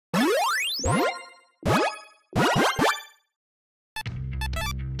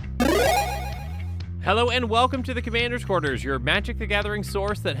Hello and welcome to the Commander's Quarters, your Magic the Gathering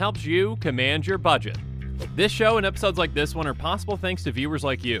source that helps you command your budget. This show and episodes like this one are possible thanks to viewers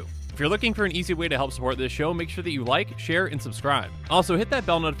like you. If you're looking for an easy way to help support this show, make sure that you like, share, and subscribe. Also, hit that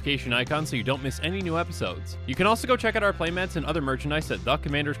bell notification icon so you don't miss any new episodes. You can also go check out our playmats and other merchandise at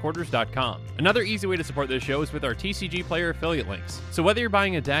thecommandersquarters.com. Another easy way to support this show is with our TCG player affiliate links. So whether you're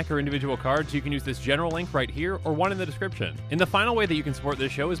buying a deck or individual cards, you can use this general link right here or one in the description. And the final way that you can support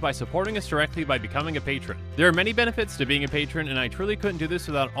this show is by supporting us directly by becoming a patron. There are many benefits to being a patron, and I truly couldn't do this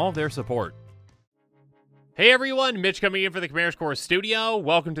without all their support. Hey everyone, Mitch coming in for the Commander's Quarters studio.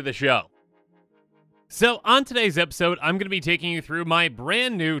 Welcome to the show. So on today's episode, I'm going to be taking you through my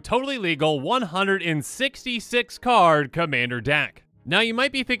brand new, totally legal 166 card Commander deck. Now you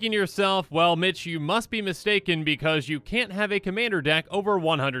might be thinking to yourself, well Mitch, you must be mistaken because you can't have a Commander deck over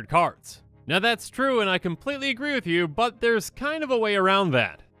 100 cards. Now that's true and I completely agree with you, but there's kind of a way around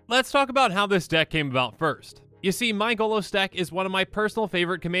that. Let's talk about how this deck came about first. You see, my Golos deck is one of my personal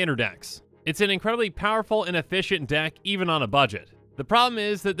favorite Commander decks. It's an incredibly powerful and efficient deck, even on a budget. The problem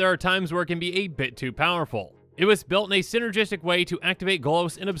is that there are times where it can be a bit too powerful. It was built in a synergistic way to activate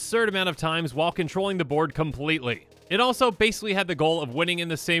Golos an absurd amount of times while controlling the board completely. It also basically had the goal of winning in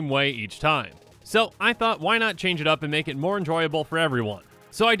the same way each time. So I thought, why not change it up and make it more enjoyable for everyone?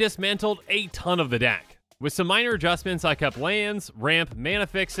 So I dismantled a ton of the deck. With some minor adjustments, I kept lands, ramp, mana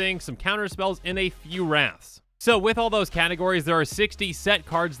fixing, some counter spells, and a few wraths. So with all those categories, there are 60 set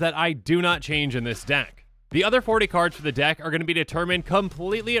cards that I do not change in this deck. The other 40 cards for the deck are going to be determined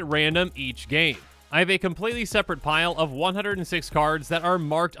completely at random each game. I have a completely separate pile of 106 cards that are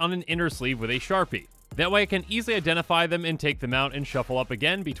marked on an inner sleeve with a Sharpie. That way I can easily identify them and take them out and shuffle up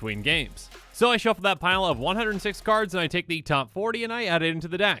again between games. So I shuffle that pile of 106 cards and I take the top 40 and I add it into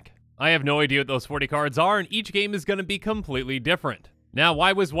the deck. I have no idea what those 40 cards are and each game is going to be completely different. Now,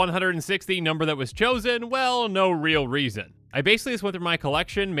 why was 106 the number that was chosen? Well, no real reason. I basically just went through my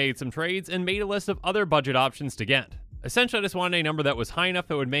collection, made some trades, and made a list of other budget options to get. Essentially, I just wanted a number that was high enough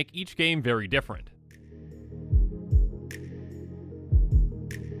that would make each game very different.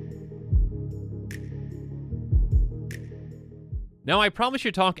 Now, I probably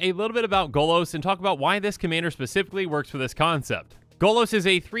should talk a little bit about Golos and talk about why this commander specifically works for this concept. Golos is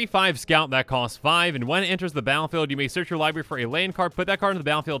a 3/5 scout that costs 5, and when it enters the battlefield, you may search your library for a land card, put that card into the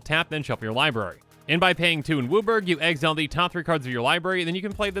battlefield, tap, then shuffle your library. And by paying 2 in Wooburg, you exile the top 3 cards of your library, and then you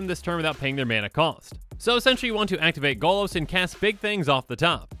can play them this turn without paying their mana cost. So essentially, you want to activate Golos and cast big things off the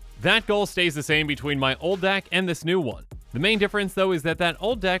top. That goal stays the same between my old deck and this new one. The main difference, though, is that that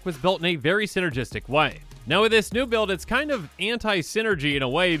old deck was built in a very synergistic way. Now with this new build, it's kind of anti-synergy in a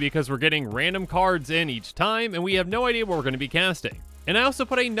way because we're getting random cards in each time, and we have no idea what we're going to be casting. And I also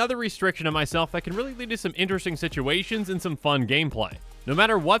put another restriction on myself that can really lead to some interesting situations and some fun gameplay. No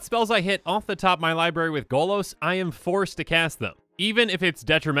matter what spells I hit off the top of my library with Golos, I am forced to cast them, even if it's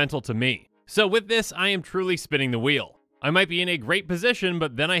detrimental to me. So with this, I am truly spinning the wheel. I might be in a great position,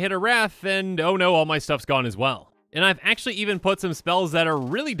 but then I hit a Wrath, and oh no, all my stuff's gone as well. And I've actually even put some spells that are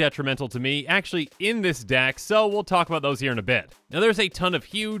really detrimental to me actually in this deck, so we'll talk about those here in a bit. Now there's a ton of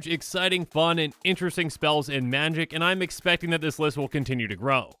huge, exciting, fun, and interesting spells in Magic, and I'm expecting that this list will continue to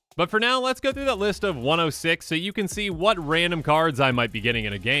grow. But for now, let's go through that list of 106 so you can see what random cards I might be getting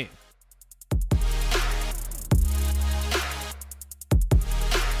in a game.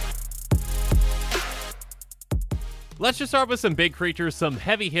 Let's just start with some big creatures, some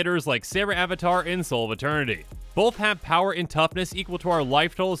heavy hitters like Sarah Avatar and Soul of Eternity. Both have power and toughness equal to our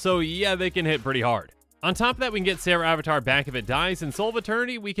life total, so yeah, they can hit pretty hard. On top of that, we can get Sarah Avatar back if it dies, and Soul of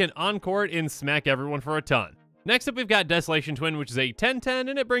Eternity, we can encore it and smack everyone for a ton. Next up, we've got Desolation Twin, which is a 10/10,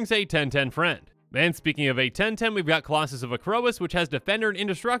 and it brings a 10/10 friend. And speaking of a 10/10, we've got Colossus of Akrois, which has Defender and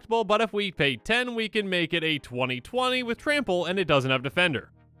Indestructible, but if we pay 10, we can make it a 20/20 with Trample, and it doesn't have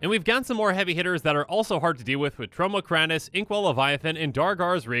Defender. And we've got some more heavy hitters that are also hard to deal with Tromokratis, Inkwell Leviathan, and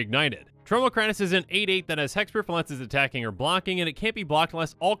Dargar's Reignited. Tromokratis is an 8/8 that has hexproof unless it's attacking or blocking, and it can't be blocked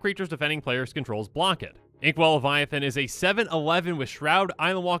unless all creatures defending players controls block it. Inkwell Leviathan is a 7/11 with Shroud,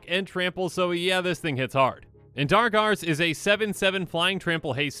 Island Walk, and Trample, so yeah, this thing hits hard. And Dargar's is a 7/7 Flying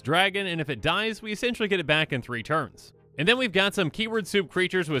Trample Haste Dragon, and if it dies, we essentially get it back in 3 turns. And then we've got some keyword soup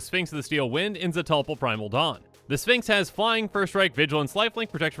creatures with Sphinx of the Steel Wind and Zetalpa Primal Dawn. The Sphinx has Flying, First Strike, Vigilance,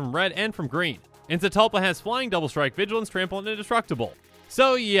 Lifelink, Protection from red and from green. And Zetalpa has Flying, Double Strike, Vigilance, Trample, and Indestructible.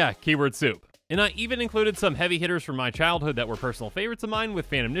 So yeah, keyword soup. And I even included some heavy hitters from my childhood that were personal favorites of mine with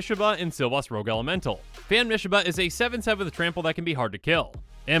Phantom Nishiba and Sylvas Rogue Elemental. Phantom Nishiba is a 7/7 with Trample that can be hard to kill.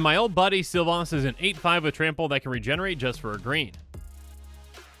 And my old buddy Sylvas is an 8/5 with Trample that can regenerate just for a green.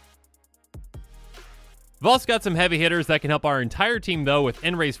 We've also got some heavy hitters that can help our entire team though with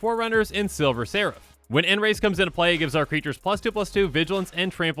N-Rays Forerunners and Silver Seraph. When N-Rays comes into play, it gives our creatures +2/+2, Vigilance,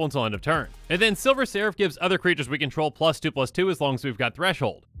 and Trample until end of turn. And then Silver Seraph gives other creatures we control +2/+2 as long as we've got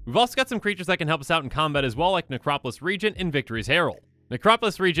Threshold. We've also got some creatures that can help us out in combat as well, like Necropolis Regent and Victory's Herald.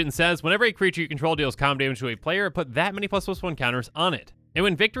 Necropolis Regent says, whenever a creature you control deals combat damage to a player, put that many ++1 counters on it. And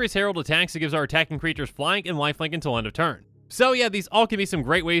when Victory's Herald attacks, it gives our attacking creatures flying and lifelink until end of turn. So yeah, these all can be some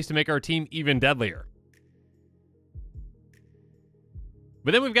great ways to make our team even deadlier.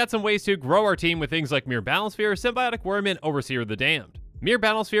 But then we've got some ways to grow our team with things like Mere Battlesphere, Symbiotic Worm, and Overseer of the Damned. Mere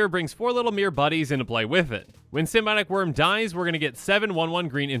Battlesphere brings 4 little Mere buddies into play with it. When Symbiotic Worm dies, we're going to get 7 1/1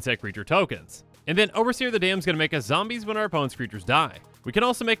 green insect creature tokens. And then Overseer of the Damned is going to make us zombies when our opponent's creatures die. We can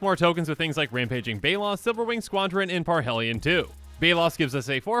also make more tokens with things like Rampaging Balos, Silverwing Squadron, and Parhelion 2. Balos gives us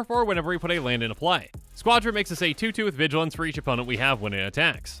a 4/4 whenever we put a land into play. Squadron makes us a 2/2 with Vigilance for each opponent we have when it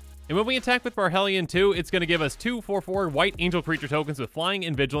attacks. And when we attack with Parhelion 2, it's going to give us 2 4/4 white angel creature tokens with flying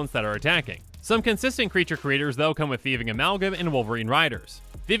and vigilance that are attacking. Some consistent creature creators, though, come with Thieving Amalgam and Wolverine Riders.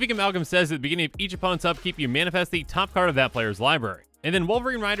 Thieving Amalgam says at the beginning of each opponent's upkeep, you manifest the top card of that player's library. And then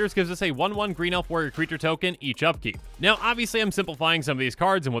Wolverine Riders gives us a 1/1 Green Elf Warrior creature token each upkeep. Now, obviously, I'm simplifying some of these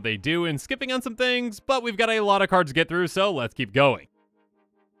cards and what they do and skipping on some things, but we've got a lot of cards to get through, so let's keep going.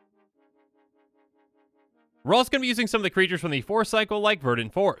 We're also going to be using some of the creatures from the Force cycle, like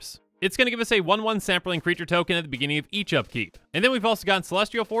Verdant Force. It's going to give us a 1/1 Sapling creature token at the beginning of each upkeep. And then we've also got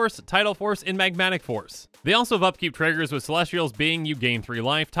Celestial Force, Tidal Force, and Magmatic Force. They also have upkeep triggers, with Celestials being you gain 3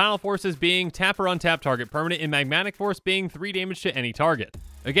 life, Tidal Forces being tap or untap target permanent, and Magmatic Force being 3 damage to any target.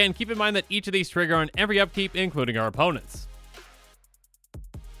 Again, keep in mind that each of these trigger on every upkeep, including our opponents.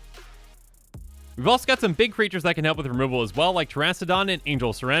 We've also got some big creatures that can help with removal as well, like Terastodon and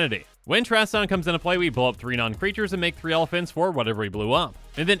Angel Serenity. When Terastodon comes into play, we blow up 3 non-creatures and make 3 elephants for whatever we blew up.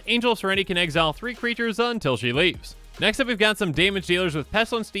 And then Angel Serenity can exile 3 creatures until she leaves. Next up, we've got some damage dealers with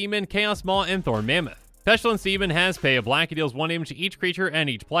Pestilence Demon, Chaos Maw, and Thorn Mammoth. Pestilence Demon has pay a black, it deals 1 damage to each creature and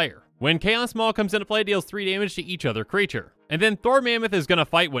each player. When Chaos Maw comes into play, it deals 3 damage to each other creature. And then Thorn Mammoth is going to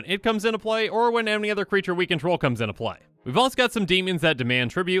fight when it comes into play, or when any other creature we control comes into play. We've also got some demons that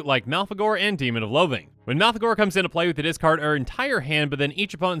demand tribute, like Malphagor and Demon of Loathing. When Malphagor comes into play, we discard our entire hand, but then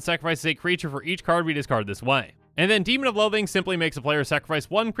each opponent sacrifices a creature for each card we discard this way. And then Demon of Loathing simply makes a player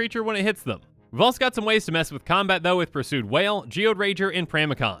sacrifice 1 creature when it hits them. We've also got some ways to mess with combat though, with Pursued Whale, Geode Rager, and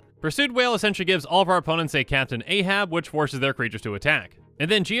Pramicon. Pursued Whale essentially gives all of our opponents a Captain Ahab, which forces their creatures to attack. And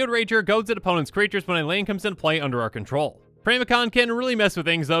then Geode Rager goads at opponents' creatures when a lane comes into play under our control. Pramicon can really mess with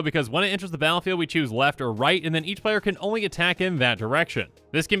things though, because when it enters the battlefield we choose left or right, and then each player can only attack in that direction.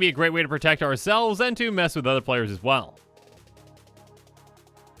 This can be a great way to protect ourselves and to mess with other players as well.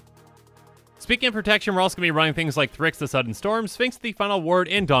 Speaking of protection, we're also going to be running things like Thrix the Sudden Storm, Sphinx the Final Word,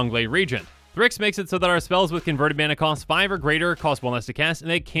 and Donglade Regent. Thrix makes it so that our spells with converted mana cost 5 or greater cost 1 less to cast, and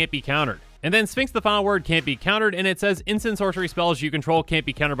they can't be countered. And then Sphinx the Final Word can't be countered, and it says instant sorcery spells you control can't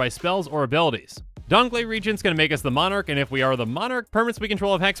be countered by spells or abilities. Donglade Regent's going to make us the Monarch, and if we are the Monarch, permanents we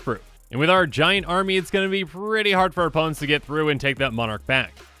control have hexproof. And with our giant army, it's going to be pretty hard for our opponents to get through and take that Monarch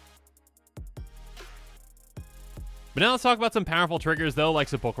back. But now let's talk about some powerful triggers though, like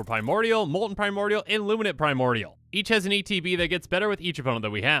Sepulchral Primordial, Molten Primordial, and Luminate Primordial. Each has an ETB that gets better with each opponent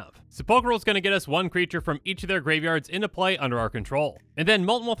that we have. Sepulchral is going to get us 1 creature from each of their graveyards into play under our control. And then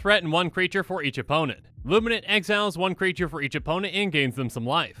Molten will threaten 1 creature for each opponent. Luminate exiles 1 creature for each opponent and gains them some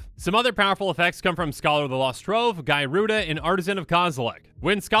life. Some other powerful effects come from Scholar of the Lost Trove, Gyruda, and Artisan of Kozilek.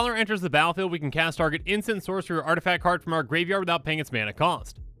 When Scholar enters the battlefield, we can cast target instant sorcery or artifact card from our graveyard without paying its mana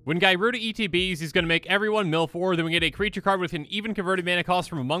cost. When Gyruda ETBs, he's going to make everyone mill 4, then we get a creature card with an even converted mana cost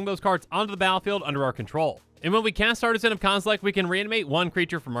from among those cards onto the battlefield under our control. And when we cast Artisan of Kozilek, we can reanimate 1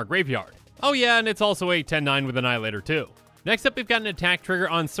 creature from our graveyard. Oh yeah, and it's also a 10/9 with Annihilator too. Next up, we've got an attack trigger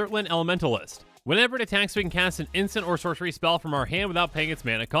on Surtland Elementalist. Whenever it attacks, we can cast an instant or sorcery spell from our hand without paying its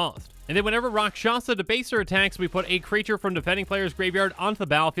mana cost. And then whenever Rakshasa Debaser attacks, we put a creature from defending player's graveyard onto the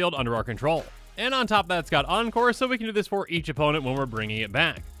battlefield under our control. And on top of that, it's got Encore, so we can do this for each opponent when we're bringing it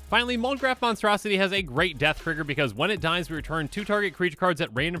back. Finally, Moldgraph Monstrosity has a great death trigger because when it dies, we return 2 target creature cards at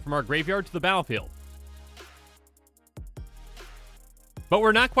random from our graveyard to the battlefield. But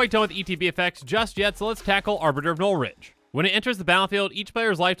we're not quite done with ETB effects just yet, so let's tackle Arbiter of Nullridge. When it enters the battlefield, each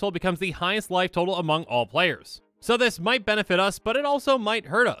player's life total becomes the highest life total among all players. So this might benefit us, but it also might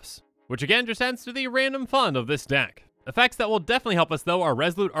hurt us, which again just adds to the random fun of this deck. Effects that will definitely help us though are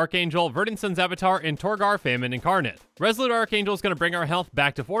Resolute Archangel, Verdant Sun's Avatar, and Torgar Famine Incarnate. Resolute Archangel is going to bring our health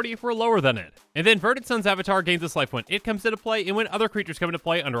back to 40 if we're lower than it. And then Verdant Sun's Avatar gains us life when it comes into play and when other creatures come into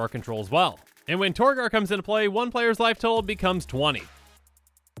play under our control as well. And when Torgar comes into play, 1 player's life total becomes 20.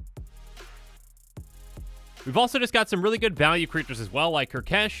 We've also just got some really good value creatures as well, like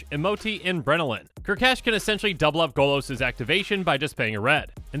Kirkesh, Emoti, and Brenolin. Kirkesh can essentially double up Golos' activation by just paying a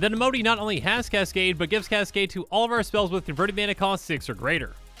red. And then Emoti not only has Cascade, but gives Cascade to all of our spells with converted mana cost 6 or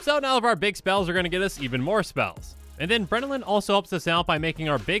greater. So now all of our big spells are going to get us even more spells. And then Brenolin also helps us out by making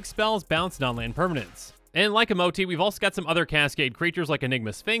our big spells bounce non-land permanents. And like Emoti, we've also got some other Cascade creatures like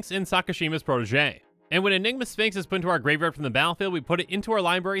Enigma Sphinx and Sakashima's Protege. And when Enigma Sphinx is put into our graveyard from the battlefield, we put it into our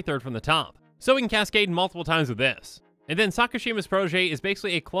library third from the top. So we can Cascade multiple times with this. And then Sakashima's Protege is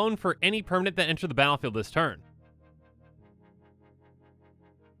basically a clone for any permanent that enters the battlefield this turn.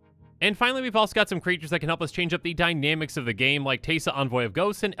 And finally, we've also got some creatures that can help us change up the dynamics of the game, like Teysa, Envoy of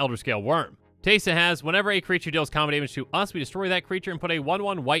Ghosts, and Elderscale Worm. Teysa has, whenever a creature deals combat damage to us, we destroy that creature and put a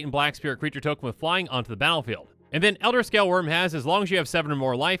 1/1 white and black spirit creature token with flying onto the battlefield. And then Elderscale Worm has, as long as you have 7 or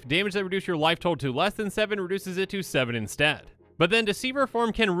more life, damage that reduces your life total to less than 7 reduces it to 7 instead. But then Deceiver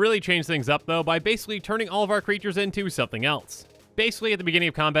form can really change things up though by basically turning all of our creatures into something else. Basically, at the beginning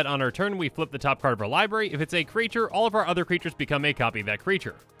of combat on our turn, we flip the top card of our library. If it's a creature, all of our other creatures become a copy of that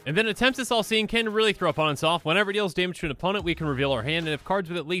creature. And then Attempts All-Seeing can really throw opponents off. Whenever it deals damage to an opponent, we can reveal our hand, and if cards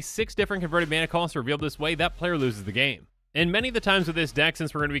with at least 6 different converted mana costs are revealed this way, that player loses the game. And many of the times with this deck,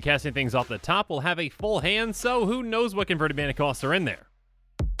 since we're going to be casting things off the top, we'll have a full hand, so who knows what converted mana costs are in there.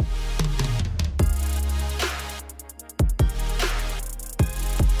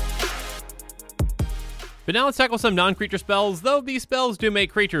 But now let's tackle some non-creature spells, though these spells do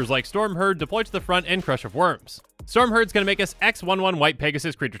make creatures like Storm Herd, Deploy to the Front, and Crush of Worms. Storm Herd's going to make us X 1/1 white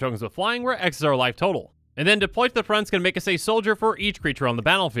Pegasus creature tokens with flying, where X is our life total. And then Deploy to the Front's going to make us a soldier for each creature on the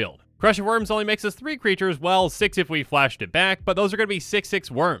battlefield. Crush of Worms only makes us 3 creatures, well 6 if we flashed it back, but those are going to be 6/6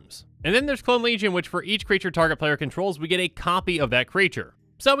 worms. And then there's Clone Legion, which for each creature target player controls, we get a copy of that creature.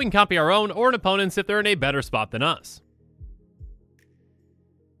 So we can copy our own or an opponent's if they're in a better spot than us.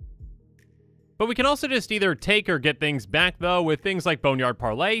 But we can also just either take or get things back though with things like Boneyard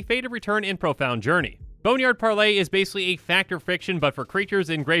Parlay, Fated Return, and Profound Journey. Boneyard Parlay is basically a factor fiction but for creatures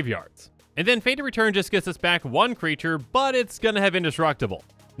in graveyards. And then Fated Return just gets us back 1 creature, but it's going to have Indestructible.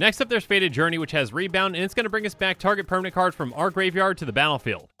 Next up there's Fated Journey, which has Rebound, and it's going to bring us back target permanent card from our graveyard to the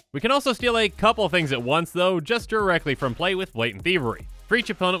battlefield. We can also steal a couple things at once though, just directly from play with Blatant Thievery. For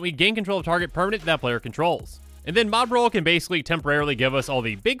each opponent, we gain control of target permanent that player controls. And then Mob Roll can basically temporarily give us all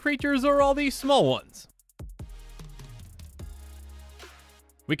the big creatures or all the small ones.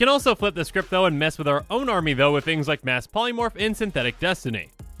 We can also flip the script though and mess with our own army though with things like Mass Polymorph and Synthetic Destiny.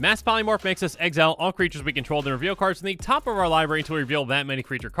 Mass Polymorph makes us exile all creatures we control and reveal cards from the top of our library until we reveal that many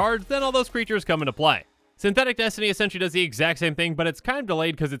creature cards, then all those creatures come into play. Synthetic Destiny essentially does the exact same thing, but it's kind of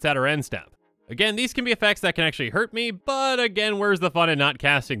delayed because it's at our end step. Again, these can be effects that can actually hurt me, but again, where's the fun in not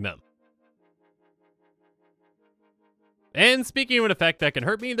casting them? And speaking of an effect that can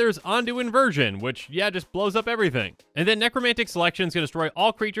hurt me, there's Ondu Inversion, which, yeah, just blows up everything. And then Necromantic Selection is going to destroy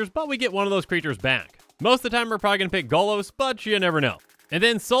all creatures, but we get one of those creatures back. Most of the time, we're probably going to pick Golos, but you never know. And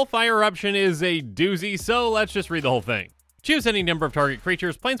then Soulfire Eruption is a doozy, so let's just read the whole thing. Choose any number of target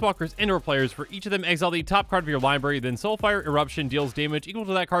creatures, planeswalkers, and/or players. For each of them, exile the top card of your library, then Soulfire Eruption deals damage equal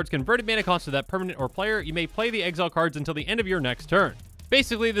to that card's converted mana cost to that permanent or player. You may play the exile cards until the end of your next turn.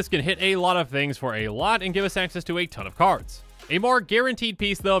 Basically, this can hit a lot of things for a lot and give us access to a ton of cards. A more guaranteed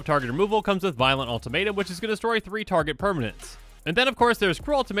piece, though, of target removal comes with Violent Ultimatum, which is going to destroy 3 target permanents. And then, of course, there's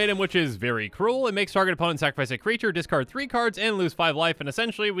Cruel Ultimatum, which is very cruel. It makes target opponent sacrifice a creature, discard 3 cards, and lose 5 life, and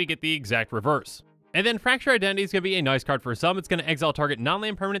essentially, we get the exact reverse. And then Fracture Identity is going to be a nice card for some. It's going to exile target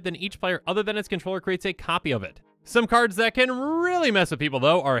non-land permanent, then each player other than its controller creates a copy of it. Some cards that can really mess with people,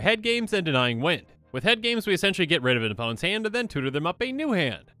 though, are Head Games and Denying Wind. With Head Games, we essentially get rid of an opponent's hand and then tutor them up a new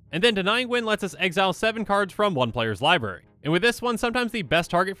hand. And then Denying Wind lets us exile 7 cards from one player's library. And with this one, sometimes the best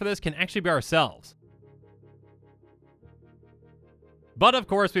target for this can actually be ourselves. But of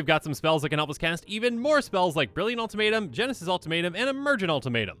course, we've got some spells that can help us cast even more spells like Brilliant Ultimatum, Genesis Ultimatum, and Emergent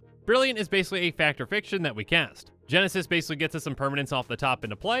Ultimatum. Brilliant is basically a factor fiction that we cast. Genesis basically gets us some permanents off the top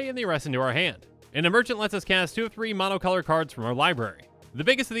into play and the rest into our hand. And Emergent lets us cast 2 of 3 monocolor cards from our library. The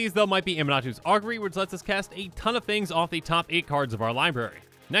biggest of these though might be Imanatu's Augury, which lets us cast a ton of things off the top 8 cards of our library.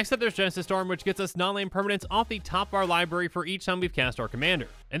 Next up there's Genesis Storm, which gets us non-land permanents off the top of our library for each time we've cast our commander.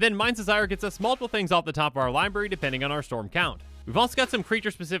 And then Mind's Desire gets us multiple things off the top of our library depending on our storm count. We've also got some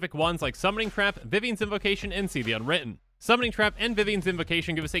creature-specific ones like Summoning Trap, Vivian's Invocation, and See the Unwritten. Summoning Trap and Vivian's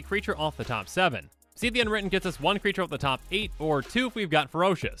Invocation give us a creature off the top 7. See the Unwritten gets us 1 creature off the top 8, or 2 if we've got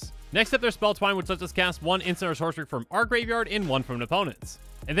Ferocious. Next up there's Spell Twine, which lets us cast 1 instant or sorcery from our graveyard and 1 from an opponent's.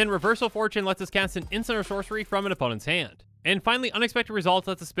 And then Reversal Fortune lets us cast an instant or sorcery from an opponent's hand. And finally, Unexpected Results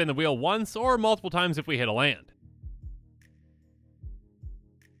lets us spin the wheel once or multiple times if we hit a land.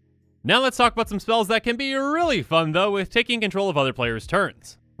 Now let's talk about some spells that can be really fun though with taking control of other players'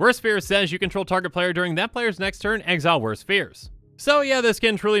 turns. Worst Fears says you control target player during that player's next turn, exile Worst Fears. So yeah, this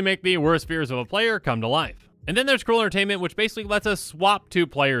can truly make the worst fears of a player come to life. And then there's Cruel Entertainment, which basically lets us swap two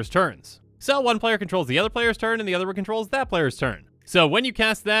players' turns. So one player controls the other player's turn and the other one controls that player's turn. So when you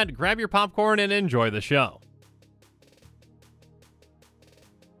cast that, grab your popcorn and enjoy the show.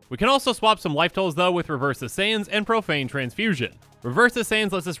 We can also swap some life totals though with Reverse the Sands and Profane Transfusion. Reverse the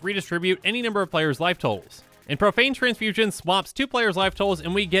Sands lets us redistribute any number of players' life totals. And Profane Transfusion swaps two players' life totals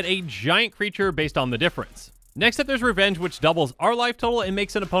and we get a giant creature based on the difference. Next up there's Revenge, which doubles our life total and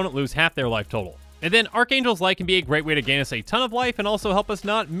makes an opponent lose half their life total. And then Archangel's Light can be a great way to gain us a ton of life and also help us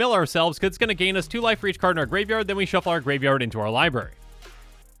not mill ourselves because it's going to gain us 2 life for each card in our graveyard, then we shuffle our graveyard into our library.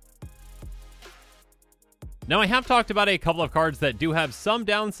 Now I have talked about a couple of cards that do have some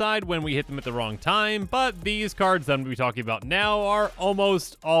downside when we hit them at the wrong time, but these cards that I'm going to be talking about now are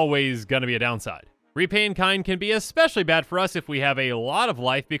almost always going to be a downside. Repay in Kind can be especially bad for us if we have a lot of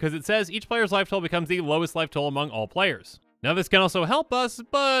life because it says each player's life total becomes the lowest life total among all players. Now this can also help us,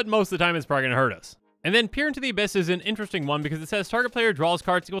 but most of the time it's probably going to hurt us. And then Peer into the Abyss is an interesting one because it says target player draws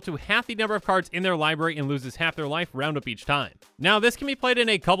cards equal to half the number of cards in their library and loses half their life, round up each time. Now this can be played in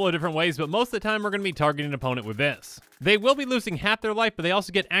a couple of different ways, but most of the time we're going to be targeting an opponent with this. They will be losing half their life, but they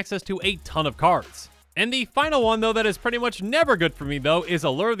also get access to a ton of cards. And the final one though that is pretty much never good for me though is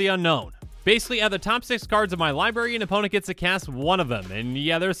Allure of the Unknown. Basically, out of the top 6 cards of my library, an opponent gets to cast one of them, and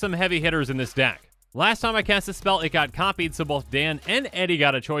yeah, there's some heavy hitters in this deck. Last time I cast this spell, it got copied, so both Dan and Eddie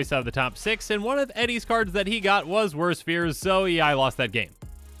got a choice out of the top 6, and one of Eddie's cards that he got was Worst Fears, so yeah, I lost that game.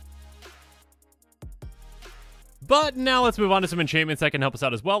 But now let's move on to some enchantments that can help us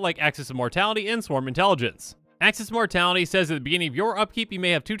out as well, like Axis of Mortality and Swarm Intelligence. Axis of Mortality says at the beginning of your upkeep, you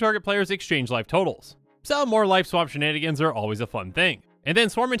may have 2 target players exchange life totals. So more life swap shenanigans are always a fun thing. And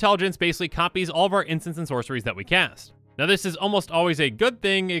then Swarm Intelligence basically copies all of our instants and sorceries that we cast. Now this is almost always a good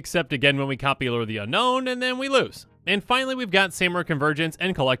thing, except again when we copy Allure of the Unknown, and then we lose. And finally we've got Samer of Convergence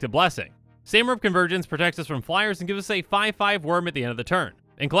and Collective Blessing. Samer of Convergence protects us from flyers and gives us a 5/5 worm at the end of the turn.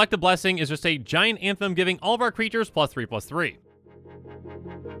 And Collective Blessing is just a giant anthem giving all of our creatures +3/+3.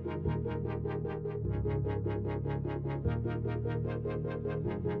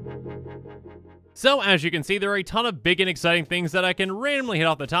 So as you can see, there are a ton of big and exciting things that I can randomly hit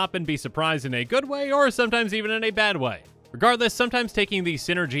off the top and be surprised in a good way or sometimes even in a bad way. Regardless, sometimes taking the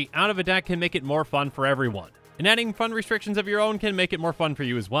synergy out of a deck can make it more fun for everyone. And adding fun restrictions of your own can make it more fun for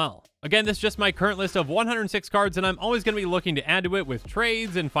you as well. Again, this is just my current list of 106 cards and I'm always going to be looking to add to it with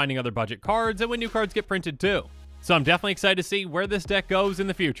trades and finding other budget cards and when new cards get printed too. So I'm definitely excited to see where this deck goes in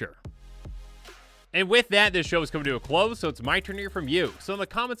the future. And with that, this show is coming to a close, so it's my turn to hear from you. So in the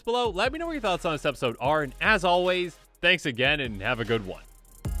comments below, let me know what your thoughts on this episode are, and as always, thanks again and have a good one.